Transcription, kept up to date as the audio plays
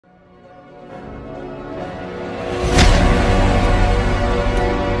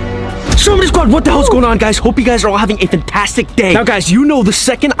Stromedy Squad, what the hell's going on, guys? Hope you guys are all having a fantastic day. Now, guys, you know the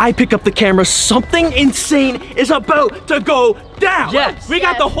second I pick up the camera, something insane is about to go down. Yes. We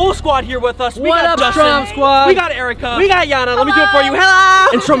got the whole squad here with us. We What got up, Justin. Strom Squad? We got Erica. We got Yana. Let me do it for you.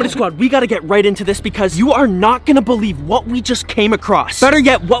 Hello. And Stromedy Squad, we gotta get right into this because you are not gonna believe what we just came across. Better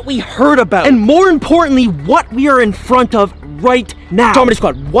yet, what we heard about. And more importantly, what we are in front of right now. Stromedy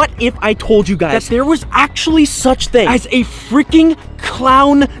Squad, what if I told you guys that there was actually such thing as a freaking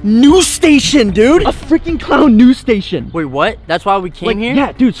clown news station, dude? A freaking clown news station. Wait, what? That's why we came here?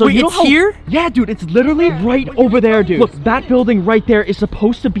 Yeah, dude. So wait, you know it's how, here? Yeah, dude. It's literally right over there, dude. Look, that building right there is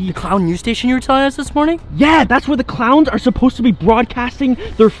supposed to be The clown news station you were telling us this morning? Yeah, that's where the clowns are supposed to be broadcasting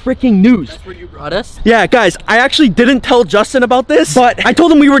their freaking news. That's where you brought us? Yeah, guys, I actually didn't tell Justin about this, but I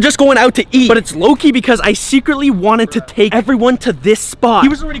told him we were just going out to eat. But it's low-key because I secretly wanted to take everyone to this spot. He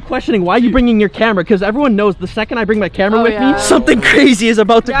was already questioning, why are you bringing your camera? Because everyone knows the second I bring my camera with me, something crazy is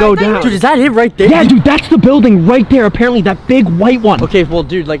about to go down. Dude, is that it right there? Yeah, dude, that's the building right there. Apparently, that big white one. Okay, well,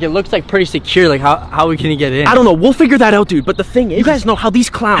 dude, like, it looks like pretty secure. Like, how we can get in? I don't know. We'll figure that out, dude. But the thing is, you guys know how these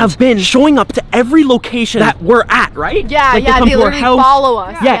clowns have been showing up to every location that we're at, right? Yeah, like yeah, they they literally follow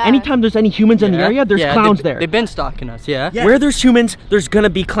us. Yeah, anytime there's any humans in the area, there's clowns there. They've been stalking us, yeah? Where there's humans, there's gonna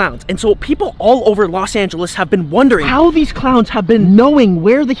be clowns. And so people all over Los Angeles have been wondering how these clowns have been knowing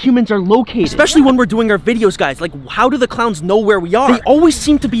where the humans are located. Especially when we're doing our videos, guys. Like, how do the clowns know where we are? They always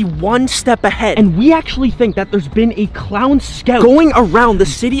seem to be one step ahead. And we actually think that there's been a clown scout going around the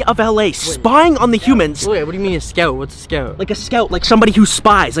city of LA, spying on the humans. Wait, what do you mean a scout? What's a scout? Like a scout, like somebody who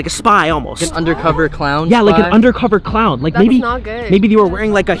spies, like a spy almost. Like an undercover clown Yeah, spy? like an undercover clown. Like That's maybe not good. maybe they were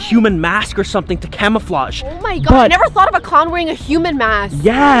wearing like a human mask or something to camouflage. Oh my god, I never thought of a clown wearing a human mask.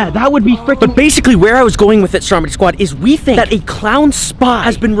 Yeah, that would be freaking. But basically where I was going with it, Stromedy Squad, is we think that a clown spy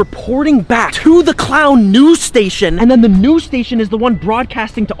has been reporting back to the clown news station, and then the news station is the one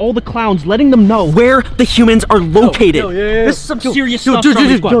broadcasting to all the clowns, letting them know where the humans are located. This is some serious stuff,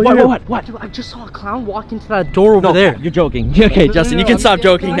 Stromedy Squad. What? Dude, I just saw a clown walk into that door over there. You're joking. Okay, Justin, you can stop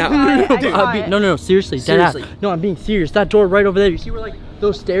joking now. No, seriously. Seriously. No, I'm being serious. That door right over there. You see where, like,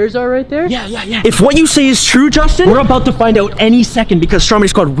 those stairs are right there? Yeah. If what you say is true, Justin, we're about to find out any second because Stromedy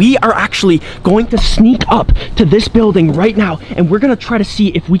Squad, we are actually going to sneak up to this building right now and we're gonna try to see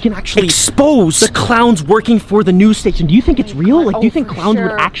if we can actually expose the clowns working for the news station. Do you think it's real? Like, do you think clowns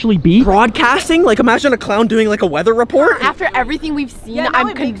would actually be broadcasting? Like, imagine a clown doing like a weather report. After everything we've seen,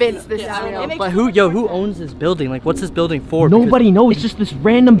 I'm convinced this is real. But who owns this building? Like, what's this building for? Nobody knows. It's just this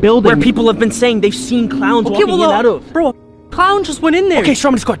random building where people have been saying they've seen clowns walking in and out of. Bro, clown just went in there. Okay,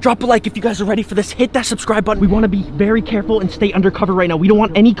 Stromedy Squad, drop a like if you guys are ready for this. Hit that subscribe button. We want to be very careful and stay undercover right now. We don't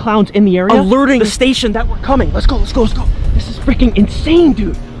want any clowns in the area alerting the station that we're coming. Let's go. This is freaking insane,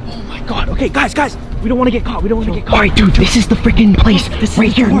 dude. Oh my god. Okay, guys. We don't want to get caught. All right, dude, this is the freaking place. This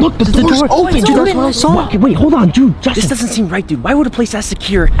right here. Look, the door's open, dude. That's what I saw. Okay, wait, hold on, dude. Justin, this doesn't seem right, dude. Why would a place as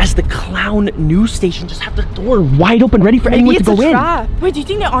secure as the clown news station just have the door wide open, ready for anyone to go in? Wait, do you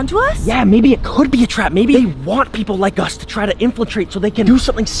think they're onto us? Yeah, maybe it could be a trap. Maybe they want people like us to try to infiltrate so they can do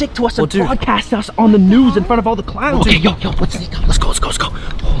something sick to us and broadcast us on the news in front of all the clowns. Okay, yo, let's sneak up. Let's go.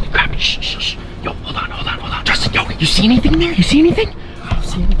 Holy crap. Shh. Yo, hold on. Justin, yo, you see anything in there? You see anything? I don't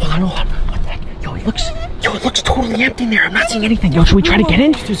see anything. Hold on. What the heck? Yo, it looks totally empty in there. I'm not seeing anything. Yo, should we try to get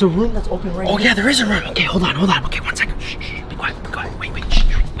in? There's a room that's open right now. Oh yeah, there is a room. Okay, hold on. Okay, 1 second. Shh. Be quiet. Wait. Shh.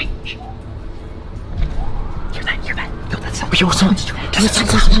 Hear that? Yo, that sounds. Yo, someone's at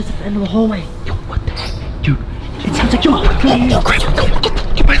the end of the hallway. Yo, what the heck? Dude, it sounds like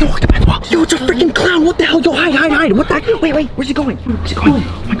get by the wall. Yo, it's a freaking clown. What the hell? Yo, hide. What the heck? Wait. Where's he going? Oh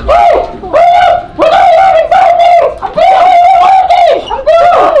my god.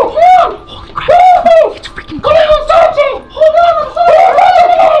 Holy crap. It's a freaking clown. I'm searching. Hold on, I'm searching.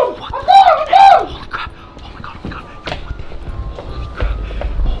 What? Holy crap. Oh my god. Holy crap.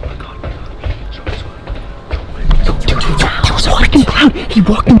 Oh my god. There was a freaking clown. He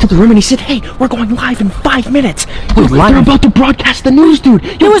walked into the room and he said, hey, we're going live in 5 minutes. They're about to broadcast the news, dude.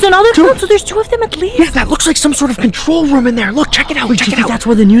 There was another clown, so there's 2 of them at least. Yeah, that looks like some sort of control room in there. Look, check it out. Wait, do you think that's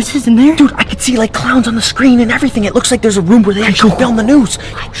where the news is in there? Dude, I could see like clowns on the screen and everything. It looks like there's a room where they actually film the news.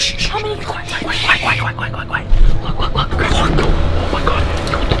 Shh. How many clowns? Quiet. Look. Oh my god.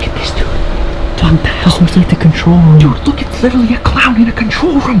 Yo, look at this, dude. What the hell? This looks like the control room. Dude, look, it's literally a clown in a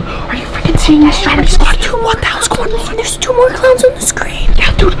control room. Are you freaking seeing this, Stromedy Squad? What the hell's going on? There's 2 more clowns on the screen.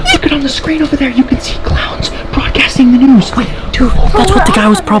 Yeah, dude, look it on the screen over there. You can see clowns broadcasting the news. Wait, dude, That's what the guy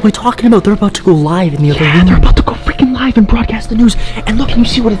was probably talking about. They're about to go live in the other room. They're about to go freaking live and broadcast the news. And look, can you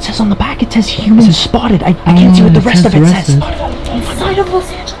see what it says on the back? It says humans spotted. I can't see what the rest of it says. Inside of Los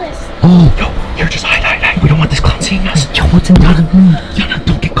Angeles. Oh, yo, here, just hide. We don't want this clown seeing us. Yo, what's in the other room? Yana,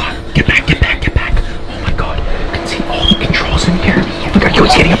 don't get caught. Get back.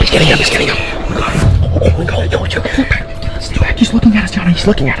 Oh my god. Yo. Let's do it. He's looking at us, Johnny. He's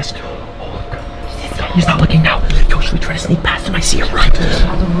looking at us. He's not looking now. Yo, should we try to sneak past him? I see a room.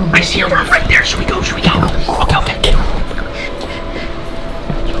 I see a room right there. Should we go? Okay. Let's go.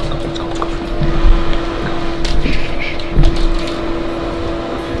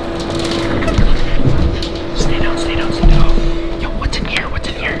 Stay down. Yo, what's in here?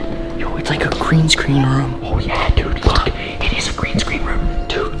 Yo, it's like a green screen room. Oh yeah, dude, look. It is a green screen room.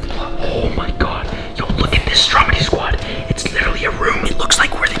 Dude, oh my god. Yo, look at this Stromedy squad. It's literally a room. It looks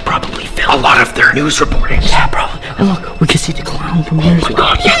like where they probably film a lot of their news reporting. Yeah, bro. And look, we can see the clown from here. Oh my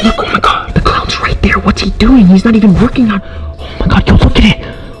god, yeah, look, oh my god. The clown's right there. What's he doing? He's not even working on... Oh my god, yo, look at it.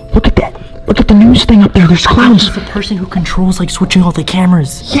 Look at that. Look at the news thing up there. There's clowns. He's the person who controls, like, switching all the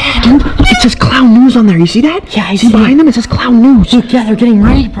cameras. Yeah, dude. Look, it says clown news on there. You see that? Yeah, I see behind them? It says clown news. Look, yeah, they're getting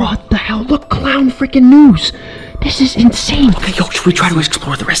ready, bro. What the hell? Look, clown freaking news. This is insane. Okay, yo, should we try to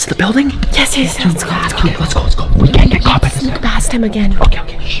explore the rest of the building? Yes. Let's go. Okay, let's go. We can't get caught by this. Look past him again.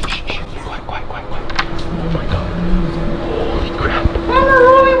 Okay. Shh. Quiet. Oh my god. Holy crap.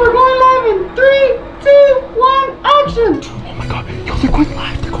 We're going live in 3, 2, 1, action! Oh my god. Yo, they're going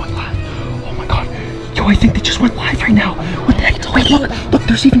live. Oh my god. Yo, I think they just went live right now. What the heck? Wait, look,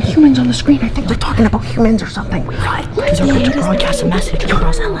 there's even humans on the screen. I think they're talking about humans or something. Right. They're about to broadcast a message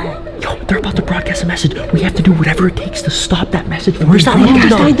across LA. Yo, they're about to broadcast a message. We have to do whatever it takes to stop that message. Where's that room?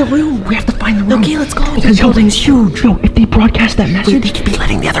 Find the room. We have to find the room. Okay, let's go. Because the building's huge. Yo, if they broadcast that message, they could be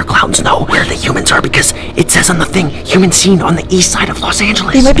letting the other clowns know where the humans are because it says on the thing, humans seen on the east side of Los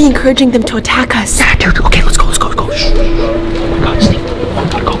Angeles. They might be encouraging them to attack us. Yeah, dude. Okay, let's go. Shh. Oh my god, sneak. Oh my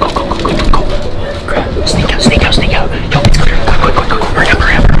god, go. Holy crap. Sneak out. Yo, it's clear. Quick.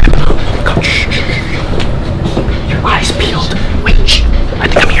 Hurry up. Oh my god, shh. Your eyes peeled. Wait, shh. I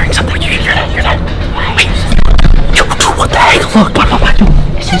think I'm hearing something. You hear that? Wait. Yo, what the heck? Look. What?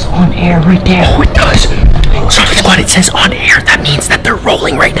 It says on air right there. Oh, it does. Stromedy Squad, it says on air. That means that they're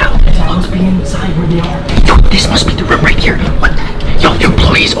rolling right now. It's supposed to be inside where they are. Yo, this must be the room right here. What the heck? Yo,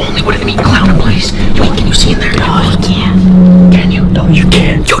 employees only. What do they mean? Clown employees? Yo, can you see in there? No, you can't. Can you? No, you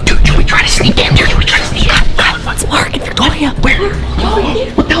can't. Yo, dude, should we try to sneak in? What's Mark and Victoria? Where?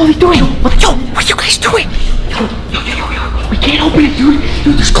 What the hell are they doing? What are you guys doing? Yo. We can't open it, dude.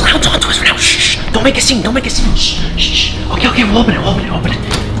 Dude, there's clowns onto us right now. Shh. Don't make a scene. Shh. Okay, we'll open it.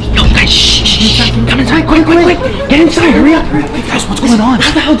 Yo, guys, shh. Come inside, quick. Get inside, hurry up. Hey, guys, what's going on?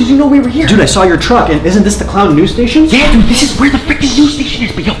 How the hell did you know we were here? Dude, I saw your truck, and isn't this the clown news station? Yeah, dude, this is where the freaking news station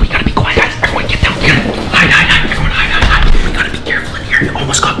is. But yo, we gotta be quiet, guys. Everyone get down. Hide. Everyone hide. We gotta be careful in here. We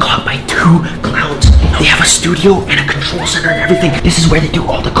almost got caught by 2 clowns. They have a studio and a control center and everything. This is where they do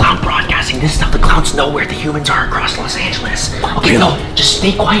all the clown broadcasting. This is how the clowns know where the humans are across Los Angeles. Okay, no, just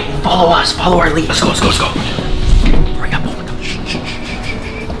stay quiet and follow us. Follow our lead. Let's go. Hurry up. Oh my god. Shh.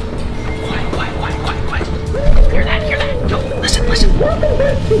 Quiet. Hear that? Yo, listen.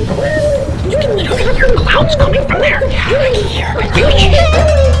 You can literally hear clowns coming from there. Yeah, I can hear. Wait.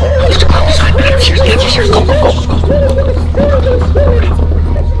 There's a clown inside. Get upstairs. Go. Oh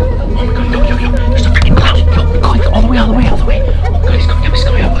my god, yo. There's a freaking clown. Yo, go all the way. Oh my god, he's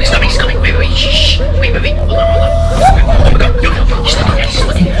coming up. He's coming. Wait. Shh. Wait. Hold on. Oh my god, yo. He's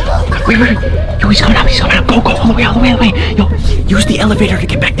looking. Wait. Yo, he's coming up. Go all the way. Yo, use the elevator to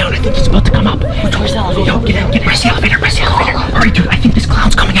get back down. I think he's about to come up. Where's the elevator? Yo, get in. Press the elevator. Hurry, dude. I think this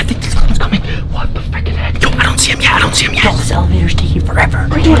clown's coming. What the freaking heck? Yo, I don't see him yet. Yo, this elevator's taking forever.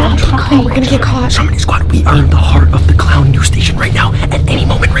 We're gonna get caught. Stromedy Squad, we are in the heart of the clown news station right now. At any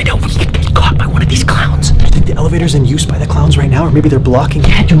moment right now, we could get caught by one of these clowns. Do you think the elevator's in use by the clowns right now, or maybe they're blocking it?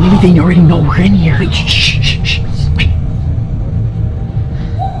 Yeah, dude, maybe they already know we're in here. Wait, shh. Wait.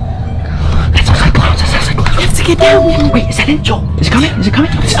 That sounds like clowns. We have to get down. Wait, is that it? Yo, is it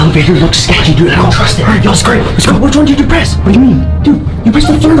coming? This elevator looks sketchy, dude. I don't trust it. Yo, let's go. Which one did you press? What do you mean? Dude, you pressed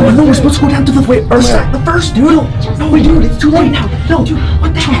the third one. No, we're supposed to go down to the the first, dude. No, wait, dude, it's too late now. No, dude,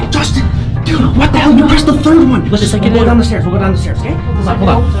 what the hell? Justin, dude, what the hell? You pressed the third one. Let's just We'll go down the stairs, okay? Hold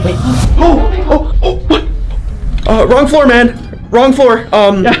on. Wait. Oh, what? Wrong floor, man. Wrong floor.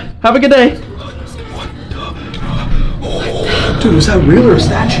 Yeah, have a good day. Dude, was that real or a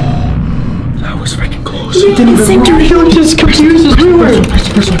statue? That was freaking close. It didn't even move. He just confused us.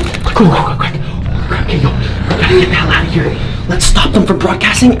 First one. Quick. Okay, yo, we gotta get the hell out of here. Let's stop them from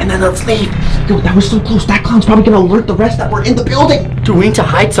broadcasting and then let's leave. Yo, that was so close. That clown's probably gonna alert the rest that we're in the building. Dude, we need to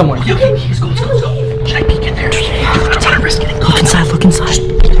hide somewhere. Okay, let's go. Should I peek in there? Yeah, dude, it's on a risk getting caught. Look inside.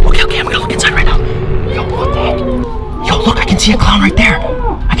 Okay, I'm gonna look inside right now. Yo, what the heck? Yo, look, I can see a clown right there.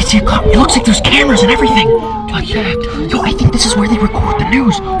 It looks like there's cameras and everything. Yo, I think this is where they record the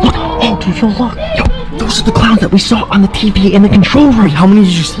news. Look. Oh, dude, yo, look. Yo, those are the clowns that we saw on the TV in the control room. How many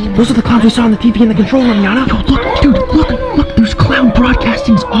did you see? Those are the clowns we saw on the TV in the control room, Yana. Yo, look, dude, look, there's clown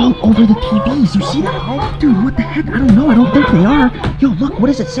broadcastings all over the TVs. You see that? Dude, what the heck? I don't know, I don't think they are. Yo, look, what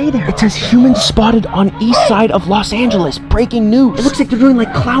does it say there? It says humans spotted on east side of Los Angeles. Breaking news. It looks like they're doing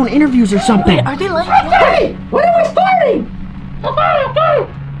like clown interviews or something. Are they like? Hey, when are we starting?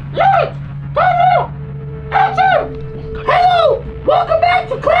 Lights, camera, action! Hello, welcome back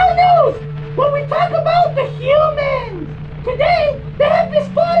to Clown News, where we talk about the humans. Today, they have been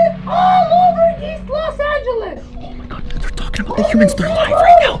spotted all over East Los Angeles. Oh my god, they're talking about the humans. They're live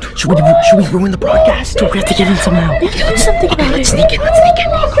right now. Should we ruin the broadcast? Dude, we have to get in somehow. They're doing something about Let's it. sneak in.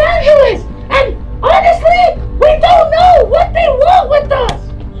 Los Angeles, and honestly, we don't know what they want with us.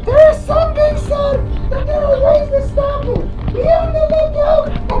 There is some being said that there are ways to stop it. Be on the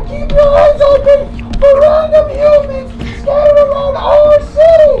lookout and keep your eyes open for random humans scattered around our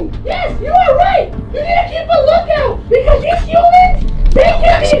city. Yes, you are right. You need to keep a lookout because these humans, they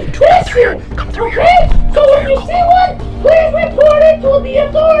can be vicious. Come through here. Okay? So if you see one, please report it to the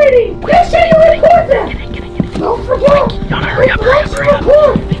authorities. Make sure you report them. Don't forget. Yana, hurry up.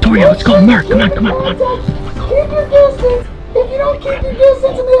 Victoria, let's go. Mark, come on. Keep your distance. If you don't keep your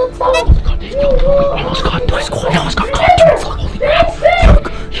distance in the attack, you will. Almost got caught. Holy crap.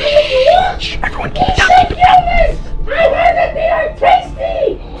 Shh, everyone keep it down. I heard that they are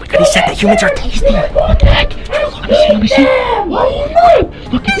tasty. Oh my god, he said that humans are tasty. What the heck? Let me see.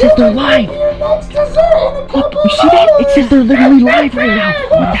 Look, it says they're live. Look, you see that? It says they're literally live right now.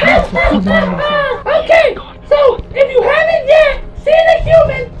 What the heck? Okay, so if you haven't yet seen a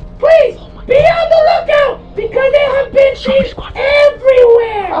human, please be on the lookout because they have been seen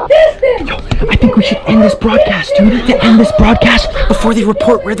everywhere. Distance. Yo, I think we should end this broadcast, dude. To end this broadcast before they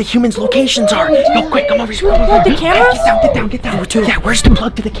report where the humans' locations are. Yo, quick, come over here. Plug the cameras? Get down. Yeah, where's the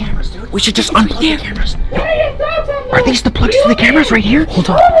plug to the cameras, dude? We should just unplug the cameras. Yo, are these the plugs to the cameras right here? Hold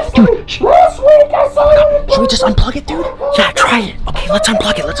on, dude. Should we just unplug it, dude? Yeah, try it. Okay, let's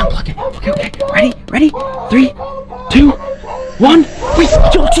unplug it. Okay. Ready? 3, 2, 1. Wait,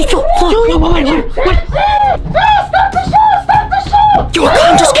 yo, wait. Stop the show! Yo, a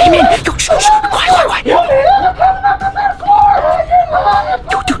clown just came in. Yo, shh, quiet. Yo,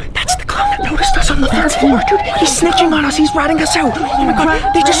 dude, that's the clown that noticed us on the third floor. Dude, he's snitching on us. He's ratting us out. Oh my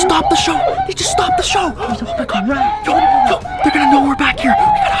god, they just stopped the show. Oh my god, yo, they're gonna know we're back here. We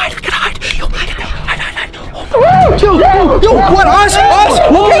gotta hide. Yo, hide. Yo, what? Us? Okay,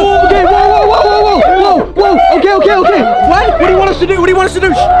 whoa. Okay. What do you want us to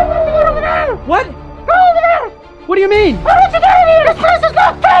do? What? Go over there! What do you mean? I want you down here! This place is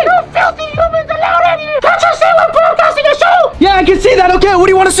not safe! No filthy humans allowed in here! Can't you see we're broadcasting a show? Yeah, I can see that. Okay, what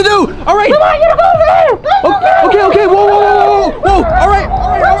do you want us to do? All right. Come on, you go over there! Okay. Whoa. All right.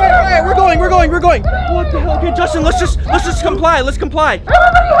 We're going. What the hell? Okay, Justin, let's just comply. Everybody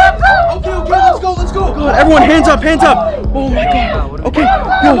hands up! Okay, let's go. God, everyone, hands up. Oh my god. Okay.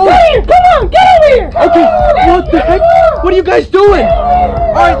 Come on, get over here! Okay. What the heck? What are you guys doing?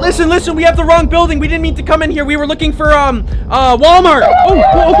 All right, listen. We have the wrong building. We didn't mean to come in here. We were looking for Walmart. Oh,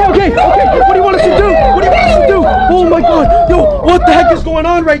 okay. What do you want us to do? Oh my god. Yo, what the heck is going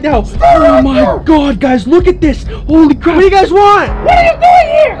on right now? Oh my god, guys, look at this. Holy crap. What do you guys want? What are you doing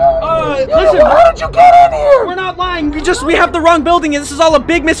here? Listen. How did you get in here? We're not lying. We have the wrong building, and this is all a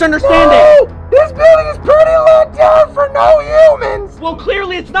big misunderstanding. No! This building is pretty locked down for no humans! Well,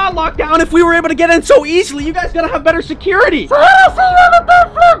 clearly it's not locked down. If we were able to get in so easily, you guys gotta have better security. So how do you see you on the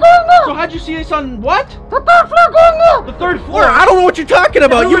third floor going up? So how'd you see us on what? The third floor going up! The third floor? I don't know what you're talking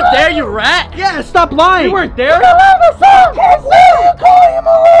about. You were there, you rat. Yeah, stop lying. You weren't there. What are you calling him a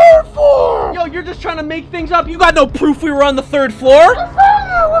liar for? Yo, you're just trying to make things up. You got no proof we were on the third floor. I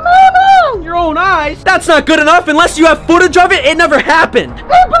saw you with my own eyes! Your own eyes? That's not good enough. Unless you have footage of it, it never happened. They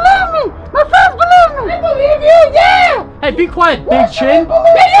believe me! My friends believe me! They believe you, yeah! Hey, be quiet, big chin.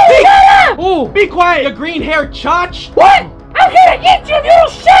 Oh, be quiet, you green-haired chotch. What? I'm gonna get you if you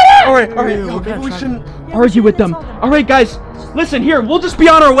don't shut up! All right. Yo, maybe we shouldn't argue with them. All right, guys. Listen, here, we'll just be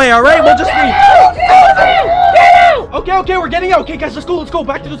on our way, all right? We'll just be... Okay, we're getting out. Okay, guys, let's go.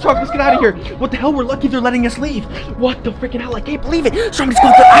 Back to the truck. Let's get out of here. What the hell? We're lucky they're letting us leave. What the freaking hell? I can't believe it. Somebody's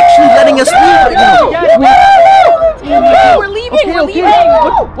got they're actually letting us leave right now. We're leaving. Okay.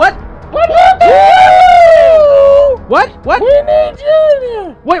 What? What? We need you in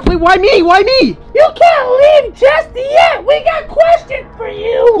here! Wait, why me? You can't leave just yet! We got questions for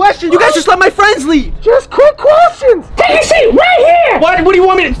you! Question? You guys just let my friends leave. Just quick questions! Take a seat right here! What do you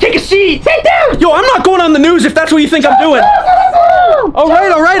want me to take a seat? Sit down! Yo, I'm not going on the news if that's what you think I'm doing. All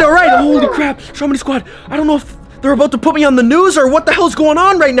right. Holy crap. Stromedy squad. I don't know if they're about to put me on the news, or what the hell's going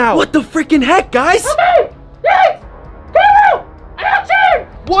on right now? What the freaking heck, guys? Okay, yes! Camera! Action!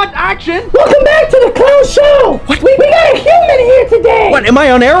 What action? Welcome back to the clown show! What? We got a human here today! What, am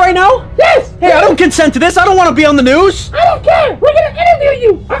I on air right now? Yes! Hey, I don't consent to this. I don't want to be on the news. I don't care! We're gonna interview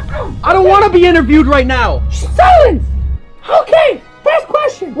you! I don't want to be interviewed right now. Silence! Okay, first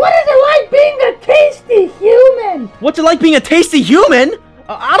question. What is it like being a tasty human? What's it like being a tasty human?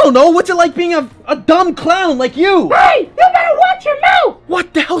 I don't know. What's it like being a dumb clown like you? Hey, you better watch your mouth!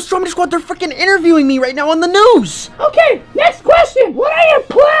 What the hell, Stromedy Squad? They're freaking interviewing me right now on the news. Okay, next question. What are your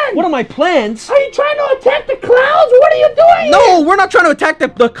plans? What are my plans? Are you trying to attack the clowns? What are you doing? No, we're not trying to attack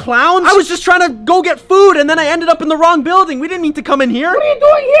the clowns. I was just trying to go get food, and then I ended up in the wrong building. We didn't mean to come in here. What are you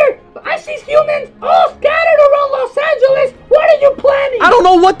doing here? I see humans all scattered around Los Angeles. What are you planning? I don't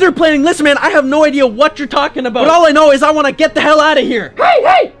know what they're planning. Listen, man, I have no idea what you're talking about. But all I know is I want to get the hell out of here.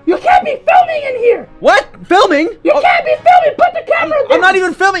 Hey, you can't be filming in here. What? Filming? You can't be filming. Put the camera down. I'm not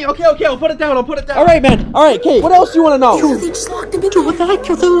even filming. Okay, I'll put it down. All right, man. All right, okay. What else do you want to know? They just locked him in. Dude, what the heck?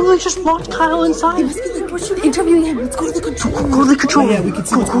 They literally just locked Kyle inside. They must be like, we're interviewing him. Let's go to the control room. Go to the control room. Yeah, we can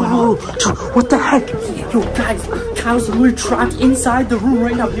see what's going on. Dude, what the heck? Yo, guys, Kyle's literally trapped inside the room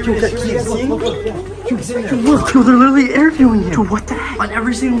right now. Yo, look, yo, they're literally interviewing him. Dude, what the heck? On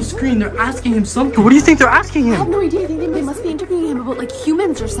every single screen, they're asking him something. What do you think they're asking him? I have no idea. I think they must be interviewing him about like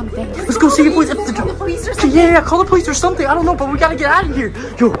humans or something. Let's go see if the police or something. Yeah, call the police or something. I don't know, but we gotta get out of here.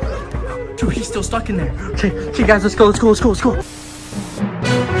 Yo, dude, he's still stuck in there. Okay, guys, let's go.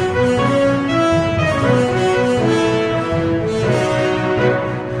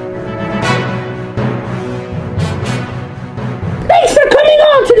 Thanks for coming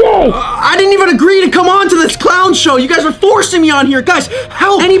on today. I didn't even agree to come on to this clown show. You guys are forcing me on here. Guys,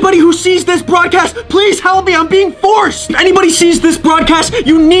 help. Anybody who sees this broadcast, please help me. I'm being forced. If anybody sees this broadcast,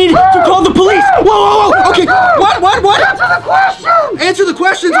 you need to call the police. Whoa. Okay, what? Answer the question. Answer the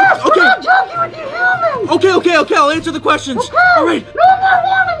questions. Yes, Okay. we're not joking with you humans. Okay, I'll answer the questions. Okay. All right. No more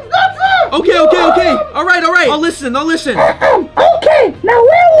warnings. That's it. Okay. All right. I'll listen. Okay, now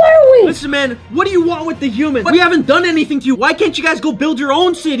where were we? Listen, man, what do you want with the humans? We haven't done anything to you. Why can't you guys go build your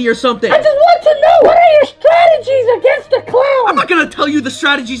own city or something? I just want to know, what are your strategies against the clown? I'm not gonna tell you the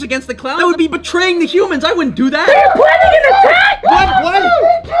strategies against the clown. That would be betraying the humans. I wouldn't do that. They're planning an attack? What? He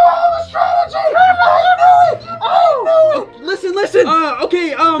knew all the strategy. I knew it. Listen. Okay,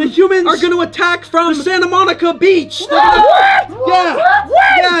 the humans are gonna attack from Santa Monica Beach. They're gonna- What? Yeah.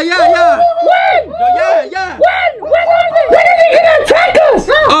 When? Yeah. When? Yeah. When are they? When are they gonna attack us?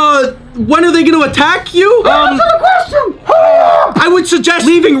 When are they gonna attack you? Answer the question. Hurry up. I would suggest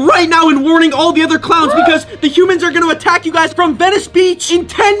leaving right now and warning all the other clowns because the humans are gonna attack you guys from Venice Beach in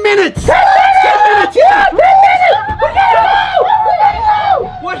 10 minutes. 10 minutes. Yeah, 10 minutes. We gotta go.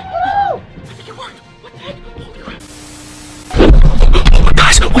 What? I think it worked. What the heck? Holy crap.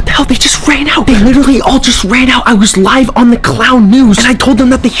 Guys, what the hell? They just ran out. They literally all just ran out. I was live on the clown news and I told them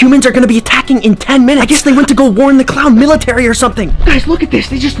that the humans are gonna be attacking in 10 minutes. I guess they went to go warn the clown military or something. Guys, look at this.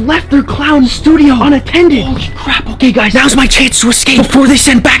 They just left their clown studio unattended. Holy crap. Okay, guys, now's my chance to escape before they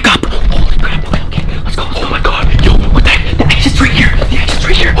send backup. Holy crap. Okay. Let's go. Oh my god. Yo, what the heck? The exit's right here.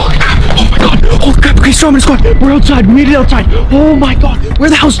 Holy crap. Oh my god. Holy crap. Okay, Stromedy Squad. We're outside. We made it outside. Oh my god. Where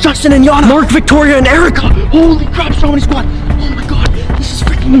the hell's Justin and Yana? Mark, Victoria, and Erica. Holy crap, Stromedy Squad. Oh my god. This is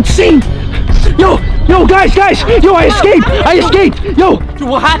freaking insane. Yo, guys. Yo, I escaped. Yo. Dude,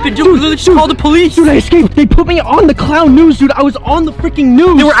 what happened? Dude, we literally just called the police. Dude, I escaped. They put me on the clown news, dude. I was on the freaking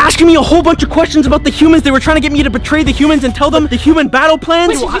news. They were asking me a whole bunch of questions about the humans. They were trying to get me to betray the humans and tell them the human battle plans.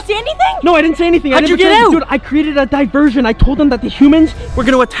 Wait, did you say anything? No, I didn't say anything. How'd you get out? Dude, I created a diversion. I told them that the humans were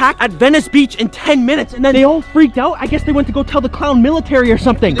going to attack at Venice Beach in 10 minutes. And then they all freaked out. I guess they went to go tell the clown military or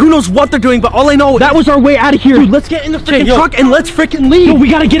something. Who knows what they're doing, but all I know, that was our way out of here. Dude, let's get in the freaking truck and let's freaking leave. Yo, we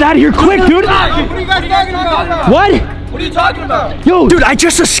got to get out of here quick, dude. What are you guys talking about? What? What are you talking about? Yo, dude, I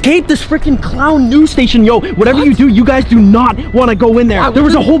just escaped this freaking clown news station. Yo, whatever you do, you guys do not want to go in there. There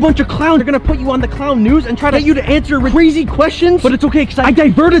was a whole bunch of clowns. They're gonna put you on the clown news and try to get you to answer crazy questions. But it's okay, because I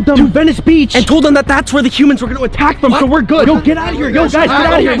diverted them to Venice Beach and told them that that's where the humans were gonna attack them. So we're good. Yo, get out of here. Yo, guys, get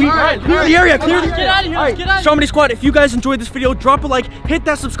out of here. Clear the area. Clear the area. Get out of here. Let's get out of here. Stromedy Squad, if you guys enjoyed this video, drop a like, hit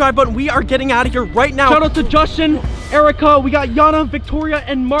that subscribe button. We are getting out of here right now. Shout out to Justin, Erica, we got Yana, Victoria,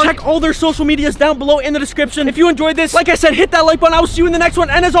 and Mark. Check all their social medias down below in the description. If you enjoyed this, like I said, hit that like button. I will see you in the next one.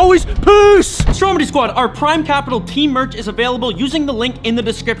 And as always, peace! Stromedy Squad, our Prime Capital team merch is available using the link in the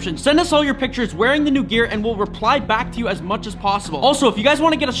description. Send us all your pictures wearing the new gear and we'll reply back to you as much as possible. Also, if you guys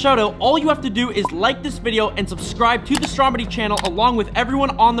want to get a shout out, all you have to do is like this video and subscribe to the Stromedy channel along with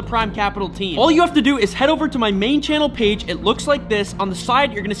everyone on the Prime Capital team. All you have to do is head over to my main channel page. It looks like this. On the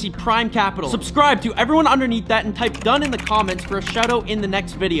side, you're going to see Prime Capital. Subscribe to everyone underneath that and type done in the comments for a shout out in the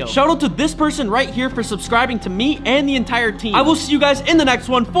next video. Shout out to this person right here for subscribing to me and the entire team. I will see you guys in the next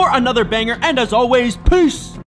one for another banger, and as always, peace!